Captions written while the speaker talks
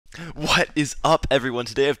What is up, everyone?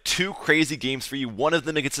 Today I have two crazy games for you. One of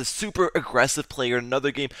them against a super aggressive player,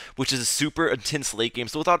 another game which is a super intense late game.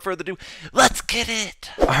 So without further ado, let's get it!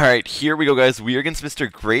 Alright, here we go, guys. We are against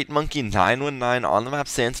Mr. Great Monkey 919 on the map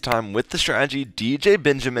Sans Time with the strategy DJ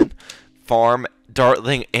Benjamin, Farm,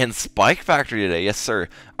 Dartling, and Spike Factory today. Yes, sir.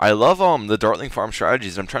 I love the Dartling Farm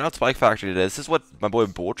strategies. I'm trying out Spike Factory today. This is what my boy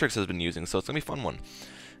Boltrix has been using, so it's going to be a fun one.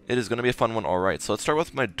 It is going to be a fun one, alright. So let's start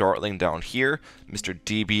with my Dartling down here. Mr.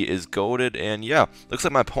 DB is goated, and yeah, looks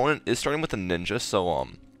like my opponent is starting with a Ninja, so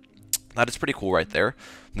that is pretty cool right there.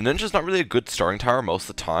 The Ninja's not really a good starting tower most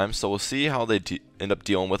of the time, so we'll see how they end up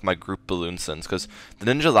dealing with my group balloon sins, because the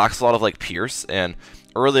Ninja lacks a lot of like Pierce, and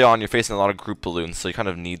early on you're facing a lot of group balloons, so you kind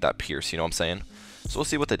of need that Pierce, you know what I'm saying? So we'll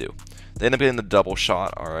see what they do. They end up getting the double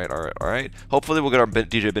shot. Alright. Hopefully we'll get our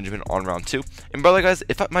DJ Benjamin on round 2. And by the way, guys,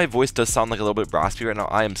 if my voice does sound like a little bit raspy right now,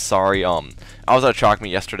 I am sorry. I was at a track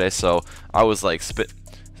meet yesterday, so I was like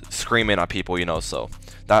screaming at people, you know, so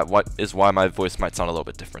that is why my voice might sound a little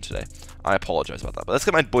bit different today. I apologize about that. But let's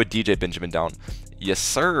get my boy DJ Benjamin down. Yes,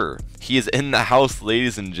 sir. He is in the house,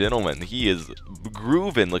 ladies and gentlemen. He is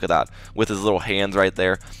grooving. Look at that. With his little hands right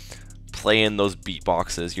there. Playing those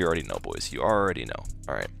beatboxes. You already know, boys. You already know.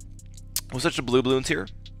 Alright. We'll switch to blue balloons here.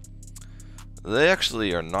 They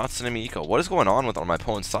actually are not sending me eco. What is going on my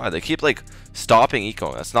opponent's side? They keep like stopping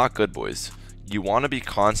eco. That's not good, boys. You want to be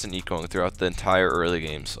constant ecoing throughout the entire early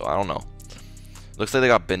game, so I don't know. Looks like they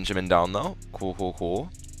got Benjamin down though. Cool.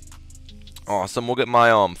 Awesome. We'll get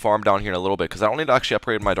my farm down here in a little bit because I don't need to actually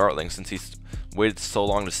upgrade my Dartling since he's waited so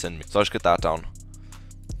long to send me. So I'll just get that down.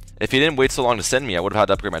 If he didn't wait so long to send me, I would have had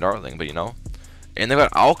to upgrade my Dartling, but you know. And they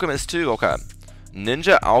got Alchemist too. Okay.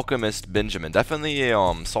 Ninja, Alchemist, Benjamin. Definitely a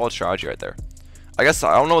solid strategy right there. I guess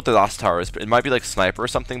I don't know what the last tower is, but it might be like Sniper or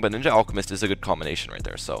something, but Ninja Alchemist is a good combination right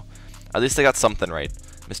there. So at least they got something right.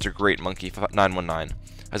 Mr. Great Monkey 919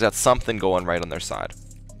 has got something going right on their side.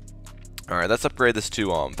 Alright, let's upgrade this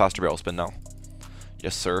to faster barrel spin now.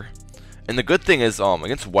 Yes, sir. And the good thing is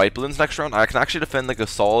against white balloons next round, I can actually defend like a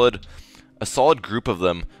solid group of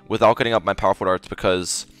them without getting up my powerful darts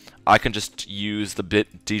because I can just use the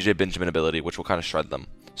DJ Benjamin ability, which will kind of shred them.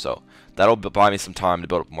 So that'll buy me some time to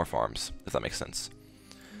build up more farms, if that makes sense.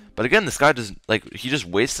 But again, this guy does he just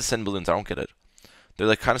waits to send balloons. I don't get it. They're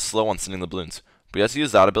like kind of slow on sending the balloons. But he has to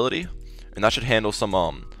use that ability, and that should handle some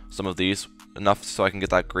of these enough so I can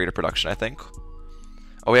get that greater production, I think.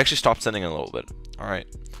 Oh, he actually stopped sending in a little bit. All right,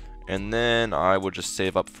 and then I would just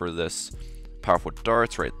save up for this. Powerful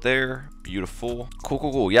darts right there. Beautiful.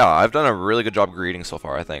 Cool. Yeah, I've done a really good job greeting so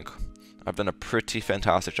far, I think. I've done a pretty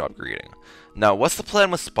fantastic job greeting. Now, what's the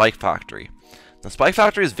plan with Spike Factory? The Spike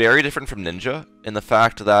Factory is very different from Ninja in the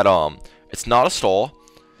fact that it's not a stall.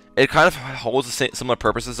 It kind of holds the similar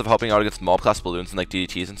purposes of helping out against mob class balloons and like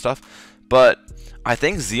DDTs and stuff. But I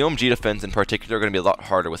think ZOMG defense in particular are going to be a lot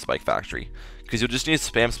harder with Spike Factory. Because you'll just need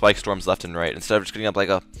to spam Spike Storms left and right instead of just getting up like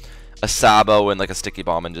a Sabo and like a sticky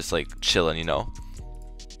bomb and just like chilling, you know.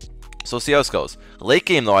 So we'll see how this goes. Late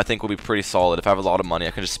game though, I think will be pretty solid. If I have a lot of money,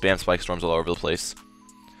 I can just spam Spike Storms all over the place.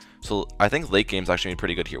 So I think late game's actually gonna be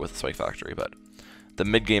pretty good here with Spike Factory, but the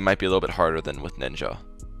mid game might be a little bit harder than with Ninja.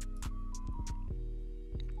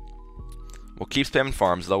 We'll keep spamming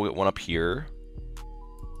farms though. We'll get one up here.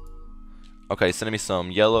 Okay, sending me some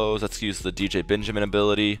yellows. Let's use the DJ Benjamin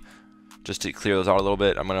ability just to clear those out a little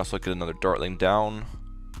bit. I'm gonna also get another Dartling down.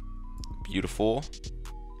 Beautiful.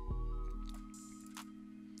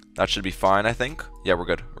 That should be fine, I think. Yeah, we're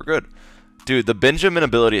good. We're good. Dude, the Benjamin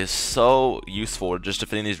ability is so useful just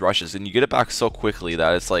defending these rushes, and you get it back so quickly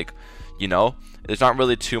that it's like, you know, there's not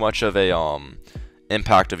really too much of a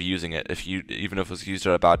impact of using it even if it was used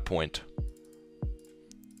at a bad point.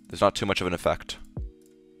 There's not too much of an effect.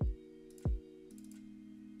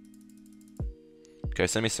 Okay,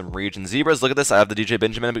 send me some region zebras. Look at this. I have the DJ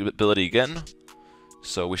Benjamin ability again.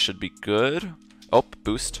 So we should be good. Oh,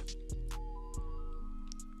 boost.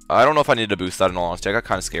 I don't know if I need to boost that in all honesty. I got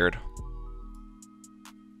kind of scared.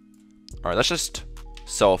 Alright, let's just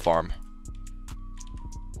sell a farm.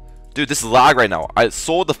 Dude, this is lag right now. I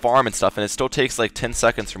sold the farm and stuff, and it still takes like 10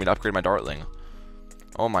 seconds for me to upgrade my Dartling.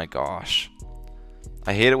 Oh my gosh.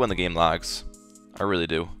 I hate it when the game lags. I really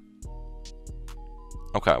do.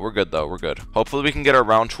 Okay, we're good though. We're good. Hopefully we can get our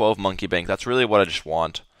round 12 monkey bank. That's really what I just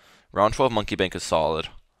want. Round 12 monkey bank is solid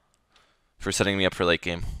for setting me up for late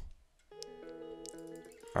game.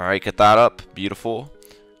 Alright, get that up. Beautiful.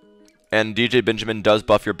 And DJ Benjamin does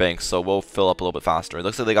buff your banks, so we'll fill up a little bit faster. It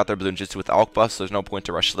looks like they got their balloon jutsu with Alk buff, so there's no point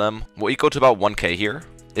to rush them. We'll eco to about 1k here.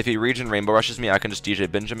 If he region rainbow rushes me, I can just DJ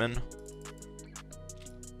Benjamin.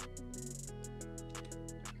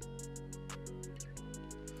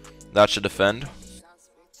 That should defend.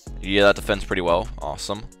 Yeah, that defends pretty well.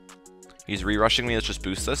 Awesome. He's re-rushing me. Let's just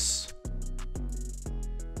boost this.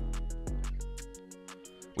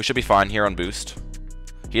 We should be fine here on boost.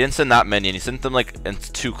 He didn't send that many, and he sent them like in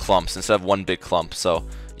 2 clumps instead of 1 big clump. So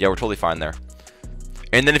yeah, we're totally fine there.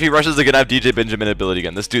 And then if he rushes again, I have DJ Benjamin ability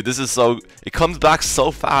again. This dude, this is so... It comes back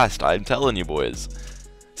so fast. I'm telling you, boys.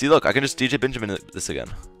 See, look, I can just DJ Benjamin this again.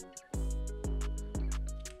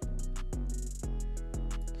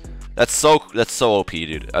 That's so OP,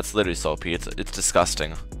 dude. That's literally so OP. It's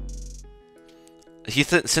disgusting. He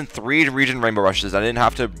sent 3 region rainbow rushes. I didn't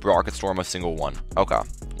have to rocket storm a single one. Okay.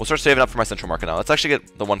 We'll start saving up for my central market now. Let's actually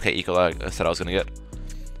get the 1k eco that I said I was going to get.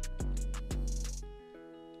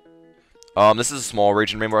 This is a small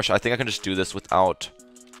region rainbow rush. I think I can just do this without...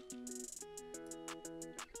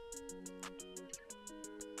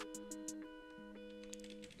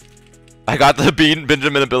 I got the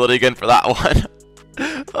Benjamin ability again for that one.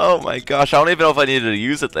 Oh my gosh, I don't even know if I needed to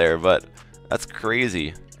use it there, but that's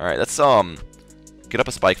crazy. Alright, let's get up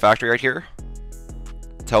a spike factory right here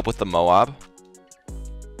to help with the Moab.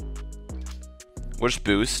 We'll just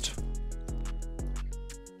boost.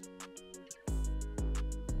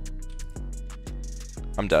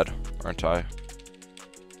 I'm dead, aren't I?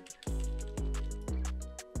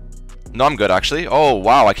 No, I'm good actually. Oh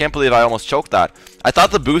wow, I can't believe I almost choked that. I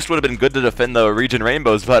thought the boost would have been good to defend the region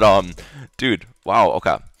rainbows, but dude, wow,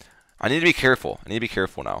 okay. I need to be careful. I need to be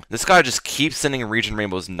careful now. This guy just keeps sending region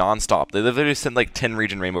rainbows non-stop. They literally send like 10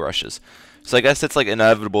 region rainbow rushes. So I guess it's like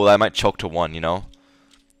inevitable that I might choke to 1, you know?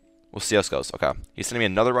 We'll see how this goes. Okay. He's sending me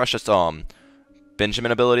another rush. Just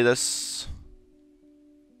Benjamin ability this.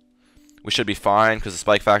 We should be fine because the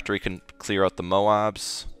spike factory can clear out the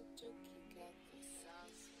Moabs.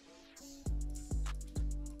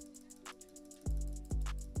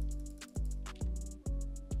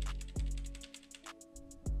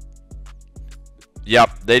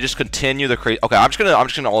 Yep, they just continue the crazy. Okay, I'm just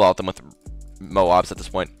gonna all out them with Moabs at this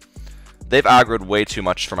point. They've aggroed way too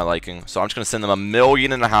much for my liking, so I'm just gonna send them 1.5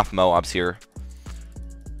 million Moabs here.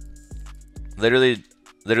 Literally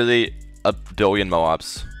 1 billion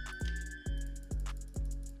Moabs.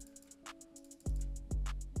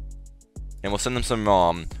 And we'll send them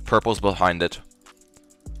some purples behind it,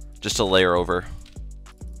 just to layer over.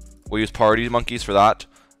 We'll use party monkeys for that.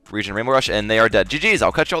 Region Rainbow Rush, and they are dead. GG's,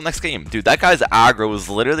 I'll catch y'all next game. Dude, that guy's aggro was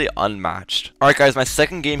literally unmatched. Alright guys, my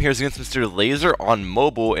second game here is against Mr. Laser on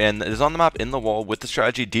mobile, and it is on the map in the wall with the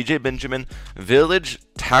strategy DJ Benjamin, Village,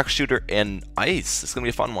 Tax Shooter, and Ice. It's gonna be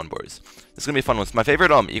a fun one, boys. It's gonna be a fun one. It's my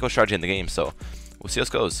favorite eco strategy in the game, so we'll see how this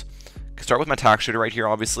goes. Start with my Tax Shooter right here,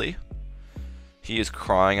 obviously. He is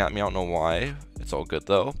crying at me, I don't know why. It's all good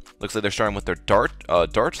though. Looks like they're starting with their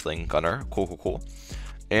dart thing gunner. Cool.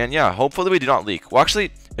 And yeah, hopefully we do not leak. Well, actually,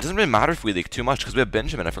 it doesn't really matter if we leak too much because we have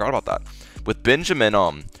Benjamin. I forgot about that. With Benjamin,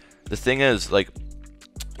 the thing is, like,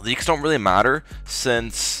 leaks don't really matter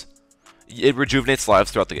since it rejuvenates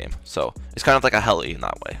lives throughout the game. So it's kind of like a heli in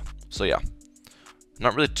that way. So yeah,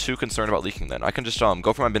 not really too concerned about leaking then. I can just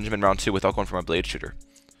go for my Benjamin round 2 without going for my blade shooter.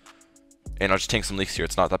 And I'll just tank some leaks here.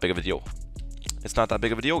 It's not that big of a deal. It's not that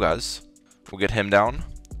big of a deal, guys. We'll get him down.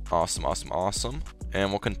 Awesome. And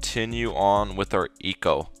we'll continue on with our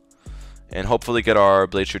eco. And hopefully get our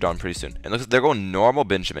blade shooter down pretty soon. And looks like they're going normal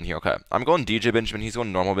Benjamin here. Okay, I'm going DJ Benjamin. He's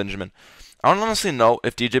going normal Benjamin. I don't honestly know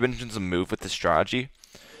if DJ Benjamin's a move with this strategy.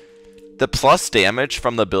 The plus damage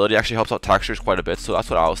from the ability actually helps out textures quite a bit. So that's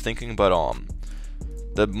what I was thinking. But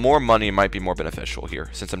the more money might be more beneficial here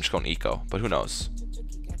since I'm just going eco. But who knows?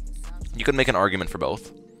 You could make an argument for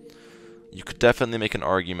both. You could definitely make an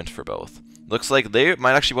argument for both. Looks like they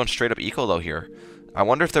might actually go straight up eco though here. I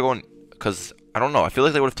wonder if they're going, because I don't know. I feel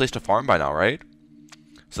like they would have placed a farm by now, right?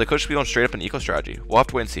 So they could just be going straight up an eco strategy. We'll have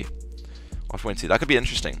to wait and see. That could be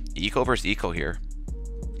interesting. Eco versus eco here.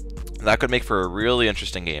 That could make for a really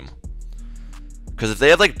interesting game. Because if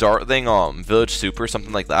they have like dart thing, village super,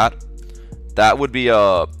 something like that, that would be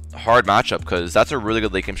a hard matchup because that's a really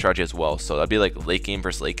good late game strategy as well. So that'd be like late game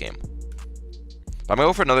versus late game. But I'm gonna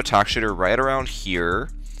go for another tax shooter right around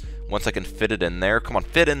here. Once I can fit it in there. Come on,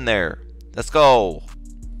 fit in there. Let's go.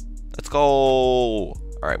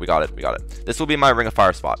 Alright, we got it. This will be my ring of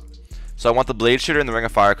fire spot. So I want the blade shooter and the ring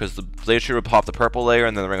of fire because the blade shooter will pop the purple layer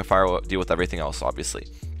and then the ring of fire will deal with everything else, obviously.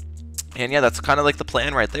 And yeah, that's kind of like the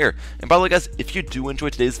plan right there. And by the way, guys, if you do enjoy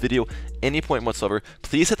today's video, any point whatsoever,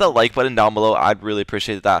 please hit that like button down below. I'd really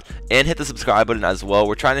appreciate that. And hit the subscribe button as well.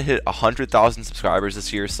 We're trying to hit 100,000 subscribers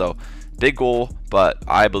this year, so big goal, but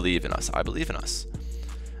I believe in us.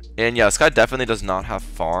 And yeah, this guy definitely does not have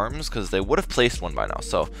farms because they would have placed one by now.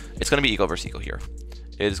 So it's going to be eco versus eco here.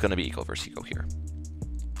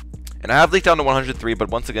 And I have leaked down to 103, but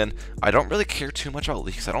once again, I don't really care too much about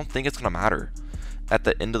leaks. I don't think it's going to matter at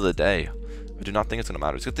the end of the day. I do not think it's going to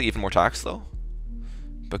matter. It's good to even more tax, though.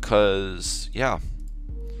 Because, yeah.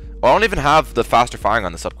 Oh, I don't even have the faster firing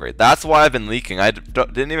on this upgrade. That's why I've been leaking. I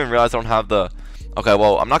didn't even realize I don't have the... Okay,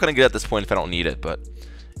 well, I'm not going to get at this point if I don't need it, but...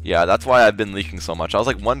 Yeah, that's why I've been leaking so much. I was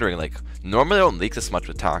like wondering, like, normally I don't leak this much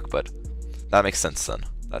with TAC, but that makes sense then.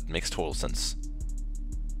 That makes total sense.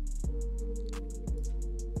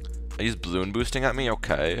 I use balloon boosting at me?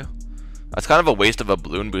 Okay. That's kind of a waste of a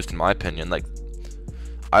balloon boost in my opinion. Like,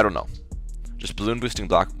 I don't know. Just balloon boosting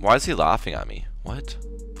black. Why is he laughing at me? What?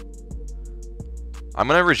 I'm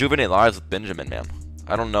gonna rejuvenate lives with Benjamin, man.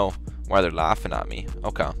 I don't know why they're laughing at me.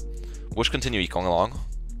 Okay. We'll just continue ecoing along.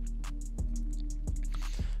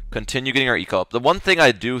 Continue getting our eco up. The one thing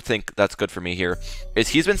I do think that's good for me here is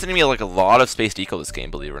he's been sending me like a lot of spaced eco this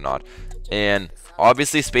game, believe it or not. And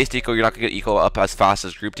obviously spaced eco, you're not gonna get eco up as fast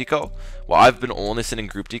as grouped eco. Well, I've been only sending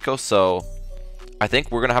grouped eco, so I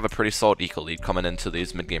think we're gonna have a pretty solid eco lead coming into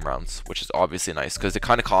these mid-game rounds, which is obviously nice because it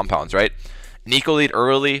kind of compounds, right? An eco lead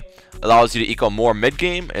early allows you to eco more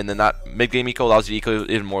mid-game, and then that mid-game eco allows you to eco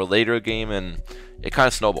even more later game, and it kind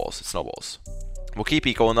of snowballs. It snowballs. We'll keep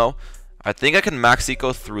ecoing though. I think I can max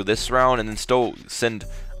eco through this round and then still send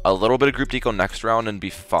a little bit of grouped eco next round and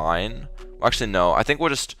be fine. Well, actually, no. I think we'll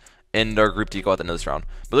just end our grouped eco at the end of this round.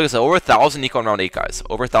 But look at this, over 1,000 eco in round 8, guys.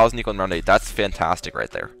 Over 1,000 eco in round 8. That's fantastic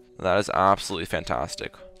right there. That is absolutely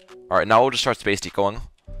fantastic. Alright, now we'll just start spaced ecoing.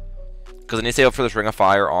 Because I need to save up for this Ring of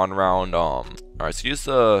Fire on round, Alright, so use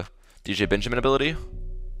the DJ Benjamin ability.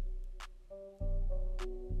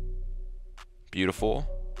 Beautiful.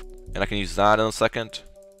 And I can use that in a second.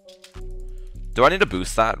 Do I need to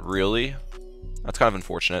boost that? Really? That's kind of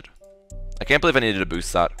unfortunate. I can't believe I needed to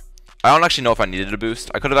boost that. I don't actually know if I needed a boost.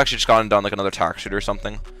 I could have actually just gone and done like another tack shooter or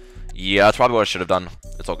something. Yeah, that's probably what I should have done.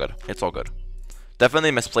 It's all good. It's all good.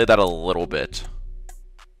 Definitely misplayed that a little bit.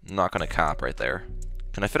 I'm not gonna cap right there.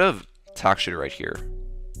 Can I fit a tack shooter right here?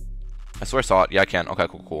 I swear I saw it. Yeah, I can. Okay,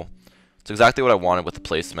 cool, cool. It's exactly what I wanted with the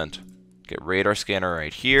placement. Get radar scanner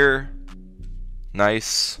right here.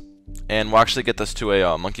 Nice. And we'll actually get this to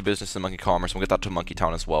a monkey business and monkey commerce. We'll get that to Monkey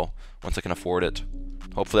Town as well, once I can afford it.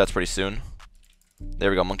 Hopefully that's pretty soon. There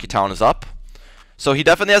we go, Monkey Town is up. So he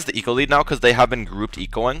definitely has the eco lead now because they have been grouped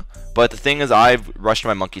ecoing. But the thing is, I've rushed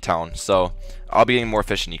my Monkey Town, so I'll be getting more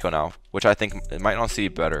efficient eco now, which I think it might not see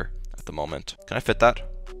better at the moment. Can I fit that?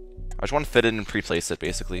 I just want to fit it and pre-place it,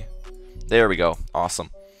 basically. There we go. Awesome.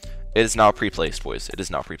 It is now pre-placed, boys. It is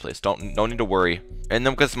now pre-placed. No need to worry. And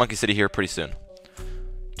then we'll get this Monkey City here pretty soon.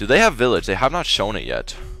 Do they have village? They have not shown it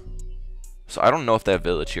yet. So I don't know if they have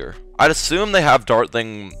village here. I'd assume they have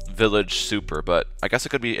Dartling village super, but I guess it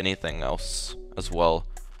could be anything else as well.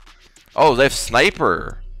 Oh, they have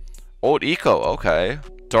sniper. Old eco, okay.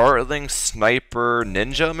 Dartling sniper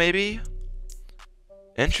ninja, maybe?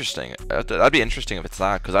 Interesting. That'd be interesting if it's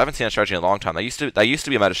that, because I haven't seen a strategy in a long time. That used to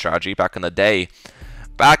be a meta strategy back in the day.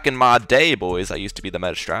 Back in my day, boys, that used to be the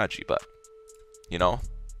meta strategy, but you know.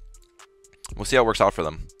 We'll see how it works out for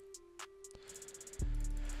them.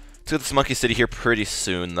 Let's get this Monkey City here pretty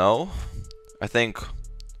soon, though. I think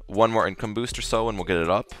one more income boost or so, and we'll get it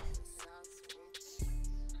up.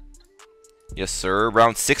 Yes, sir.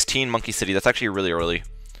 Round 16, Monkey City. That's actually really early.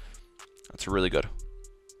 That's really good.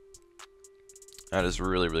 That is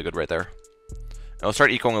really, really good right there. And we'll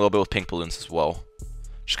start ecoing a little bit with pink balloons as well.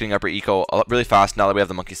 Just getting up our eco really fast now that we have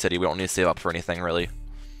the Monkey City. We don't need to save up for anything, really.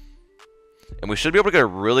 And we should be able to get a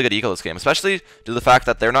really good eco this game, especially due to the fact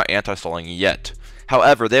that they're not anti-stalling yet.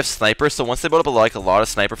 However, they have snipers, so once they build up like a lot of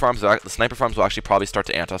sniper farms, the sniper farms will actually probably start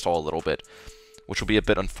to anti-stall a little bit, which will be a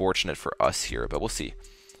bit unfortunate for us here, but we'll see.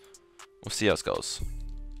 We'll see how this goes.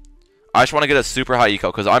 I just want to get a super high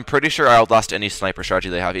eco, because I'm pretty sure I outlast any sniper strategy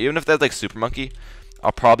they have. Even if they have like Super Monkey,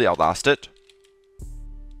 I'll probably outlast it.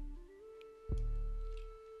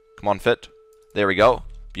 Come on, fit. There we go.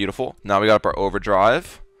 Beautiful. Now we got up our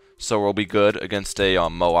overdrive. So we'll be good against a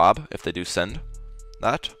Moab if they do send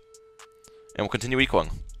that. And we'll continue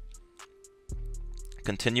ecoing.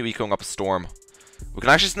 Continue ecoing up a storm. We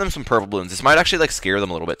can actually send them some purple balloons. This might actually like scare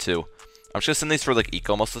them a little bit too. I'm just gonna send these for like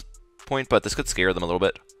eco most of the point, but this could scare them a little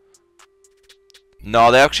bit.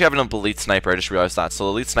 No, they actually have an elite sniper. I just realized that. So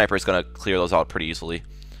the elite sniper is gonna clear those out pretty easily.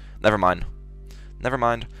 Never mind. Never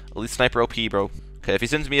mind. Elite sniper OP, bro. Okay, if he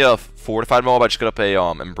sends me a fortified Moab, I just get up a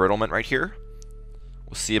embrittlement right here.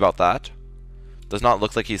 We'll see about that. Does not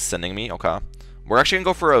look like he's sending me. Okay. We're actually going to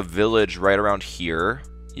go for a village right around here.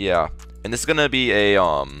 Yeah. And this is going to be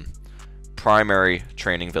a primary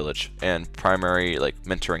training village and primary like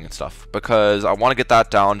mentoring and stuff, because I want to get that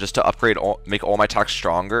down just to upgrade make all my attacks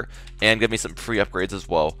stronger and give me some free upgrades as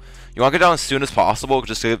well. You want to get down as soon as possible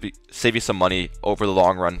just to save you some money over the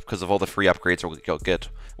long run because of all the free upgrades you'll get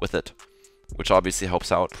with it, which obviously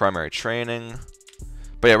helps out primary training.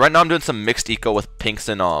 But yeah, right now I'm doing some mixed eco with pinks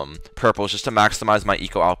and purples just to maximize my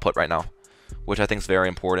eco output right now, which I think is very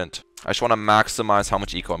important. I just want to maximize how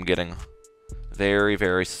much eco I'm getting. Very,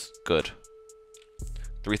 very good.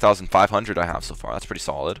 3,500 I have so far. That's pretty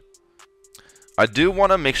solid. I do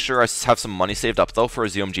want to make sure I have some money saved up though for a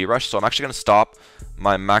ZOMG rush, so I'm actually going to stop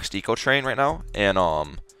my maxed eco train right now and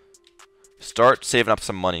start saving up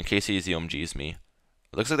some money in case he ZOMGs me.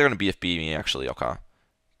 It looks like they're going to BFB me actually. Okay.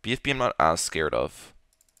 BFB I'm not as scared of.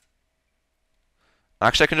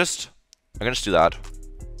 Actually, I can just do that.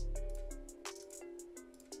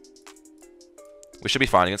 We should be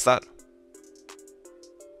fine against that.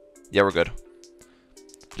 Yeah, we're good.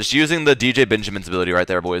 Just using the DJ Benjamin's ability right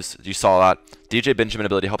there, boys. You saw that. DJ Benjamin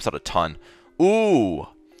ability helps out a ton. Ooh,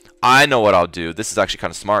 I know what I'll do. This is actually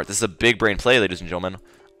kind of smart. This is a big brain play, ladies and gentlemen.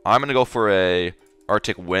 I'm going to go for a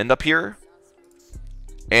Arctic Wind up here.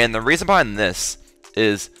 And the reason behind this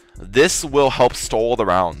is this will help stall the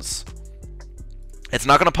rounds. It's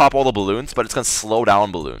not going to pop all the balloons, but it's going to slow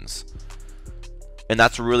down balloons. And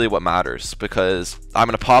that's really what matters, because I'm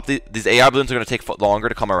going to pop these AI balloons are going to take longer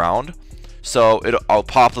to come around. So I'll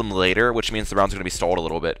pop them later, which means the rounds are going to be stalled a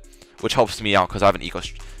little bit, which helps me out because I have an eco,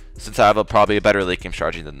 since I have probably a better late game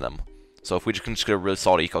strategy than them. So if we can just get a really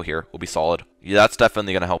solid eco here, we'll be solid. Yeah, that's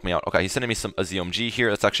definitely going to help me out. Okay, he's sending me a ZOMG here.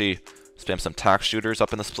 Let's actually spam some tax shooters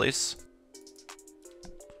up in this place.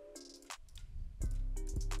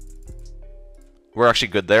 We're actually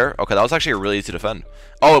good there. Okay, that was actually a really easy defend.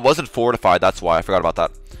 Oh, it wasn't fortified. That's why. I forgot about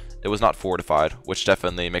that. It was not fortified, which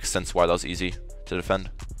definitely makes sense why that was easy to defend.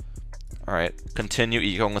 Alright, continue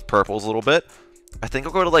ecoing with purples a little bit. I think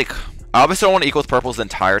I'll go to like... I obviously don't want to eco with purples the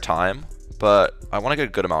entire time, but I want to get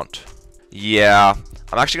a good amount. Yeah,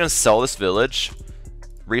 I'm actually going to sell this village.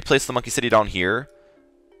 Replace the monkey city down here.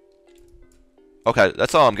 Okay,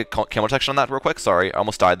 let's get camo protection on that real quick. Sorry, I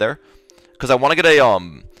almost died there. Because I want to get a...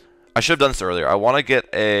 I should have done this earlier. I want to get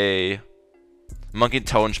a Monkey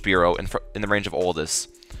Tonespiro in the range of all this,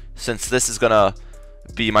 since this is going to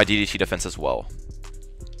be my DDT defense as well.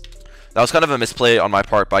 That was kind of a misplay on my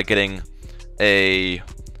part by getting a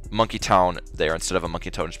Monkey Town there instead of a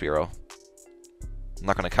Monkey Tonespiro. I'm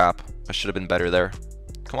not going to cap. I should have been better there.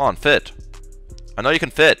 Come on, fit. I know you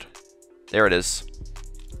can fit. There it is.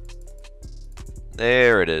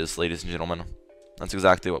 There it is, ladies and gentlemen. That's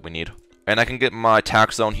exactly what we need. And I can get my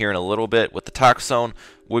tax zone here in a little bit. With the tax zone,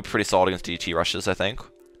 we'll be pretty solid against DT rushes, I think.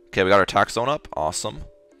 Okay, we got our tax zone up. Awesome.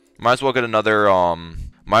 Might as well get another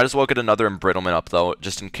embrittlement up though,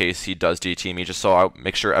 just in case he does DT me, just so I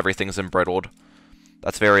make sure everything's embrittled.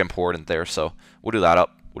 That's very important there, so we'll do that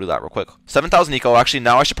up. We'll do that real quick. 7,000 eco. Actually,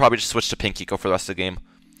 now I should probably just switch to pink eco for the rest of the game,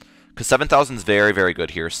 because 7,000 is very, very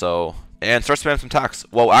good here. So, and start spamming some tax.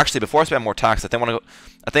 Well, actually, before I spam more tax, I think I want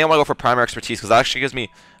to go for primary expertise, because that actually gives me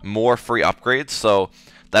more free upgrades. So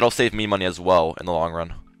that'll save me money as well in the long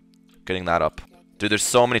run. Getting that up, dude. There's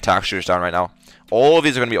so many tax shooters down right now. All of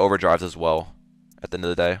these are going to be overdrives as well. At the end of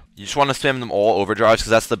the day, you just want to spam them all overdrives because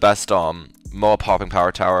that's the best MOA popping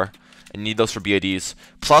power tower, and you need those for BADs.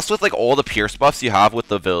 Plus, with like all the pierce buffs you have with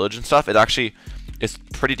the village and stuff, it actually is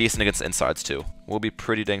pretty decent against insides too. We'll be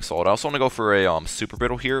pretty dang solid. I also want to go for a super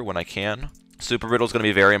brittle here when I can. Super brittle is going to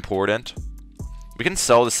be very important. We can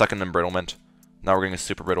sell the second embrittlement. Now we're getting a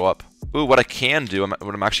super brittle up. Ooh, what I can do, what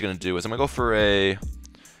I'm actually going to do is I'm going to go for a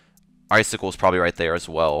icicles probably right there as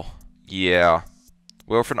well. Yeah,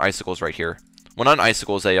 we'll go for an icicles right here. Well, not an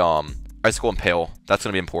icicle, is a icicle impale. That's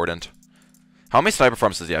gonna be important. How many sniper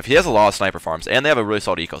farms does he have? He has a lot of sniper farms, and they have a really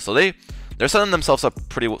solid eco. So they're setting themselves up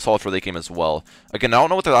pretty solid for late game as well. Again, I don't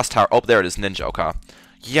know what their last tower. Oh, there it is, Ninja. Okay.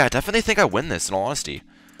 Yeah, I definitely think I win this. In all honesty,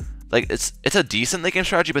 like it's a decent late game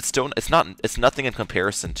strategy, but still, it's nothing in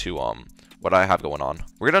comparison to what I have going on.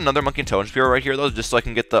 We're gonna another Monkey Tonespiro right here though, just so I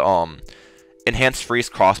can get the enhanced freeze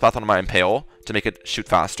crosspath on my impale to make it shoot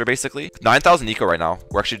faster, basically. 9,000 eco right now.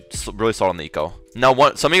 We're actually really solid on the eco. Now,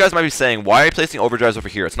 some of you guys might be saying, why are you placing overdrives over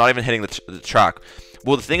here? It's not even hitting the track.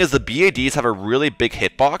 Well, the thing is, the BADs have a really big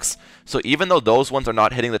hitbox, so even though those ones are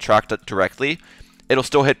not hitting the track directly, it'll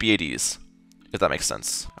still hit BADs, if that makes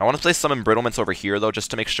sense. I want to place some embrittlements over here, though,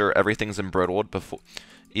 just to make sure everything's embrittled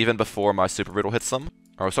even before my super brittle hits them.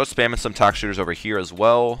 Alright, we'll start spamming some tax shooters over here as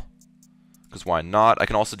well, because why not? I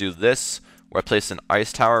can also do this, where I place an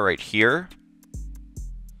ice tower right here,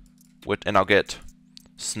 and I'll get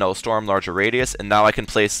snowstorm, larger radius, and now I can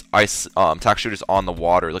place ice tax shooters on the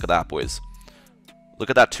water. Look at that, boys. Look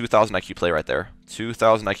at that 2,000 IQ play right there.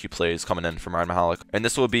 2,000 IQ plays coming in from Ryan Mehalic. And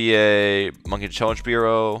this will be a Monkey Challenge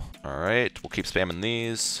Bureau. Alright, we'll keep spamming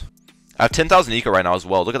these. I have 10,000 eco right now as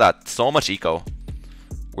well. Look at that. So much eco.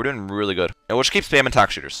 We're doing really good. And we'll just keep spamming tack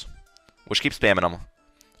shooters. We'll just keep spamming them.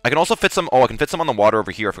 I can also fit some... Oh, I can fit some on the water over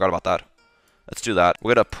here. I forgot about that. Let's do that.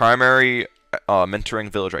 We'll get a primary mentoring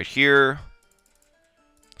village right here.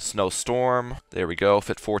 Snowstorm. There we go.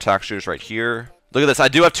 Fit 4 tack shooters right here. Look at this. I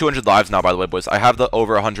do have 200 lives now, by the way, boys. I have the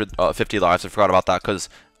over 150 lives. I forgot about that because,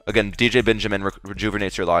 again, DJ Benjamin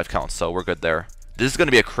rejuvenates your live count, so we're good there. This is going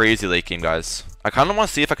to be a crazy late game, guys. I kind of want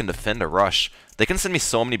to see if I can defend a rush. They can send me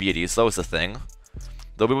so many BADs, though, is the thing.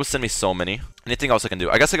 They'll be able to send me so many. Anything else I can do?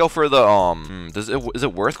 I guess I go for the, is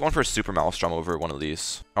it worth going for a Super Maelstrom over one of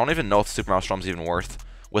these? I don't even know if Super Maelstrom's even worth.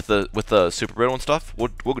 With the Super Brittle and stuff, we'll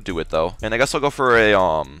do it, though. And I guess I'll go for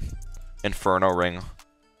a, Inferno Ring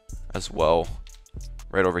as well.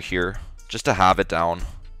 Right over here. Just to have it down.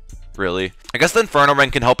 Really. I guess the Inferno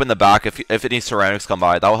Ring can help in the back if any ceramics come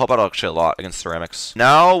by. That will help out actually a lot against ceramics.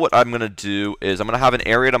 Now, what I'm going to do is I'm going to have an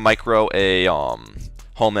area to micro a,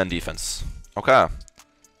 homeland defense. Okay.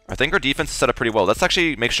 I think our defense is set up pretty well. Let's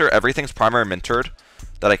actually make sure everything's primary mentored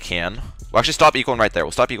that I can. We'll actually stop equaling right there.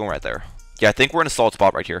 We'll stop equaling right there. Yeah, I think we're in a solid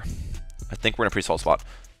spot right here. I think we're in a pretty solid spot.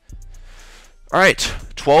 Alright.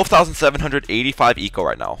 12,785 eco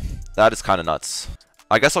right now. That is kind of nuts.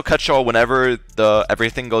 I guess I'll catch y'all whenever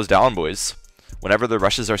everything goes down, boys. Whenever the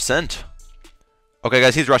rushes are sent. Okay,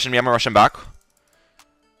 guys, he's rushing me. I'm gonna rush him back.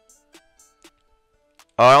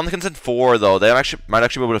 I only can send 4, though. They might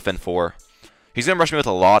actually be able to defend 4. He's gonna rush me with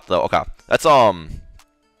a lot, though. Okay, let's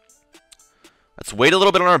wait a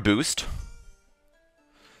little bit on our boost.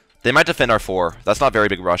 They might defend our 4. That's not a very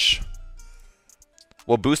big rush.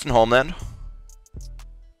 We'll boost in homeland.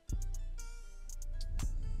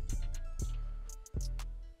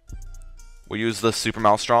 We'll use the Super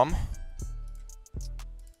Maelstrom.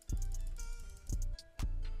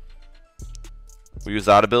 We'll use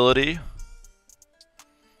that ability.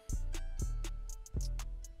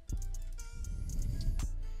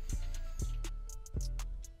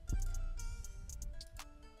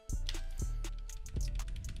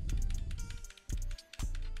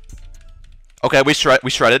 Okay, we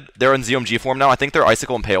shredded. They're in ZOMG form now. I think they're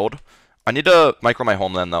Icicle Impaled. I need to micro my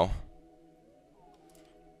homeland, though.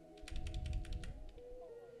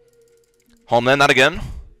 Homeland that again.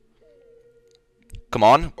 Come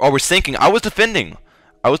on. Oh, we're sinking. I was defending.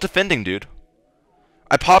 Dude.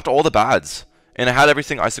 I popped all the bads. And I had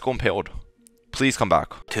everything Icicle Impaled. Please come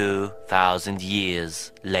back. 2,000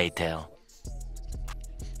 years later.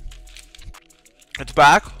 It's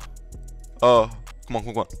back. Come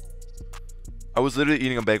on. I was literally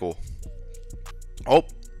eating a bagel. Oh.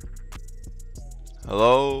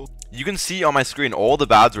 Hello. You can see on my screen all the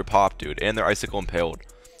bads were popped, dude. And they're Icicle Impaled.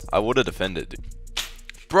 I would have defended, dude.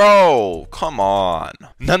 Bro, come on.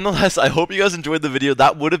 Nonetheless, I hope you guys enjoyed the video.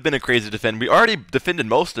 That would have been a crazy defend. We already defended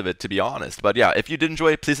most of it, to be honest. But yeah, if you did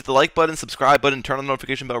enjoy it, please hit the like button, subscribe button, turn on the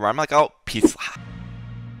notification bell. I'm like, out. Peace.